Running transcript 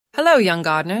Hello, young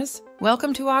gardeners.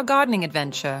 Welcome to our gardening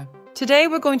adventure. Today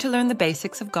we're going to learn the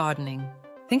basics of gardening.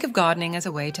 Think of gardening as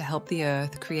a way to help the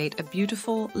earth create a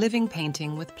beautiful, living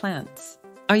painting with plants.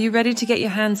 Are you ready to get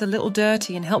your hands a little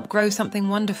dirty and help grow something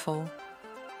wonderful?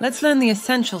 Let's learn the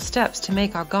essential steps to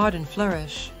make our garden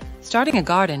flourish. Starting a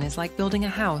garden is like building a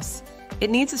house. It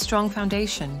needs a strong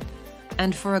foundation.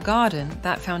 And for a garden,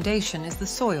 that foundation is the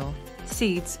soil,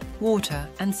 seeds, water,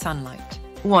 and sunlight.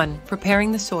 1.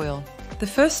 Preparing the soil. The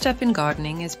first step in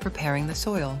gardening is preparing the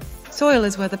soil. Soil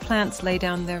is where the plants lay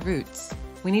down their roots.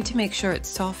 We need to make sure it's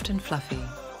soft and fluffy.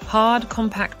 Hard,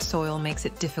 compact soil makes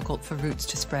it difficult for roots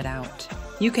to spread out.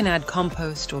 You can add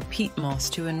compost or peat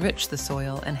moss to enrich the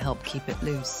soil and help keep it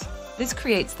loose. This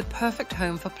creates the perfect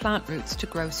home for plant roots to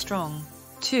grow strong.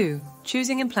 2.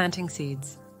 Choosing and planting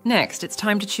seeds. Next, it's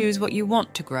time to choose what you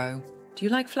want to grow. Do you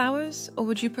like flowers, or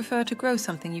would you prefer to grow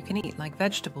something you can eat like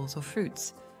vegetables or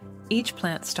fruits? Each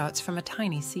plant starts from a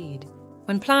tiny seed.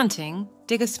 When planting,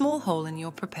 dig a small hole in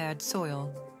your prepared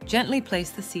soil. Gently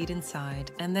place the seed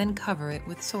inside and then cover it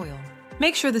with soil.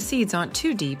 Make sure the seeds aren't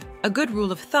too deep. A good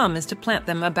rule of thumb is to plant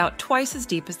them about twice as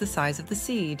deep as the size of the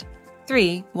seed.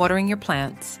 3. Watering your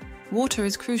plants. Water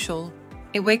is crucial.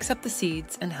 It wakes up the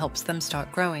seeds and helps them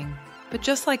start growing. But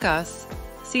just like us,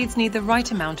 seeds need the right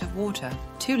amount of water.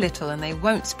 Too little and they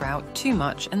won't sprout, too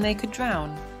much and they could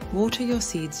drown. Water your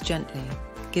seeds gently,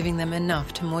 giving them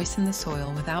enough to moisten the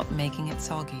soil without making it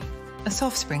soggy. A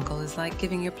soft sprinkle is like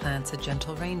giving your plants a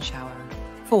gentle rain shower.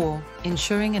 4.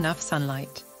 Ensuring enough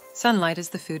sunlight. Sunlight is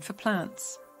the food for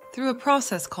plants. Through a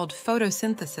process called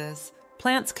photosynthesis,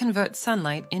 plants convert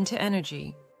sunlight into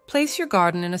energy. Place your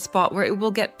garden in a spot where it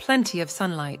will get plenty of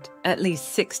sunlight, at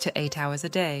least 6 to 8 hours a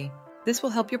day. This will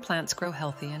help your plants grow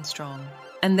healthy and strong.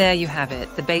 And there you have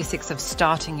it, the basics of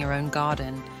starting your own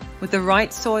garden. With the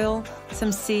right soil,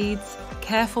 some seeds,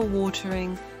 careful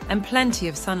watering, and plenty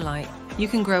of sunlight, you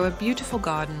can grow a beautiful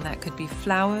garden that could be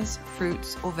flowers,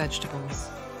 fruits, or vegetables.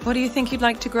 What do you think you'd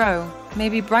like to grow?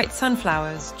 Maybe bright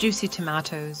sunflowers, juicy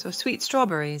tomatoes, or sweet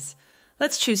strawberries?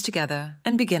 Let's choose together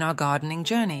and begin our gardening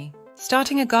journey.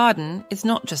 Starting a garden is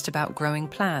not just about growing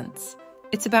plants.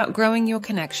 It's about growing your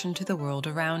connection to the world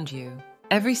around you.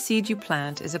 Every seed you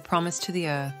plant is a promise to the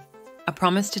earth, a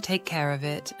promise to take care of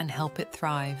it and help it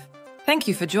thrive. Thank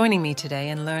you for joining me today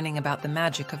and learning about the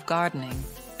magic of gardening.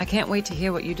 I can't wait to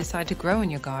hear what you decide to grow in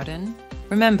your garden.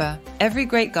 Remember, every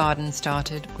great garden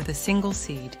started with a single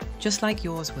seed, just like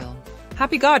yours will.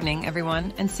 Happy gardening,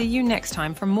 everyone, and see you next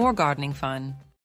time for more gardening fun.